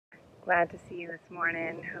Glad to see you this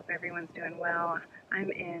morning. Hope everyone's doing well. I'm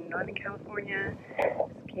in Northern California. This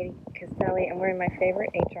is Katie Castelli. I'm wearing my favorite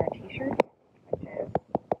HR t-shirt, which is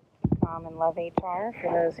Calm and Love HR,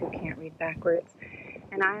 for those who can't read backwards.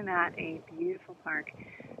 And I'm at a beautiful park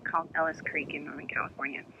called Ellis Creek in Northern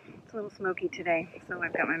California. It's a little smoky today, so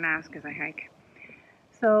I've got my mask as I hike.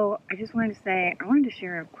 So I just wanted to say, I wanted to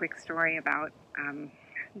share a quick story about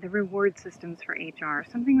the reward systems for HR,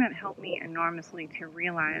 something that helped me enormously to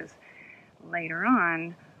realize later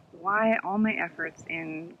on why all my efforts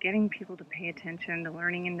in getting people to pay attention to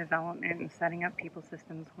learning and development and setting up people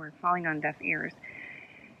systems were falling on deaf ears.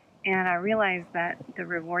 And I realized that the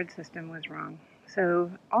reward system was wrong. So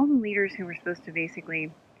all the leaders who were supposed to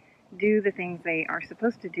basically do the things they are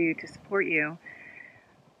supposed to do to support you,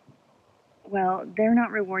 well, they're not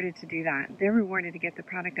rewarded to do that. They're rewarded to get the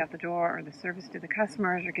product out the door or the service to the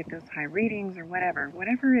customers or get those high ratings or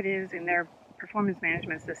whatever it is in their performance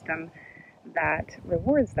management system that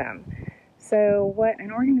rewards them. So what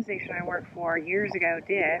an organization I worked for years ago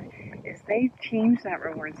did is they changed that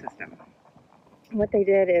reward system. What they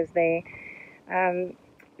did is they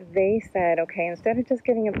said, okay, instead of just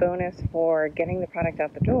getting a bonus for getting the product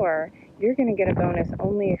out the door, you're going to get a bonus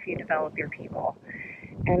only if you develop your people.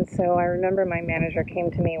 And so I remember my manager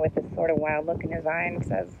came to me with this sort of wild look in his eye and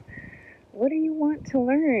says, what do you want to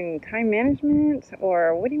learn? Time management?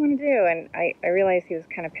 Or what do you want to do? And I realized he was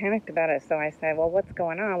kind of panicked about it. So I said, well, what's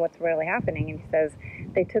going on? What's really happening? And he says,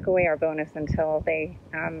 they took away our bonus until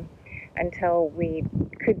we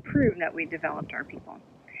could prove that we developed our people.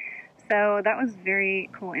 So that was very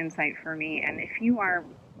cool insight for me. And if you are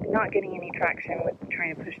not getting any traction with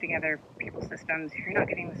trying to push together people systems, if you're not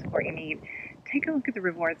getting the support you need, take a look at the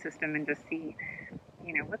reward system and just see,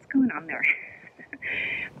 what's going on there.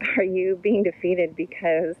 Are you being defeated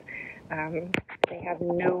because they have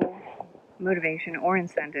no motivation or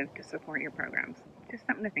incentive to support your programs? Just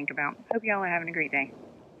something to think about. Hope you all are having a great day.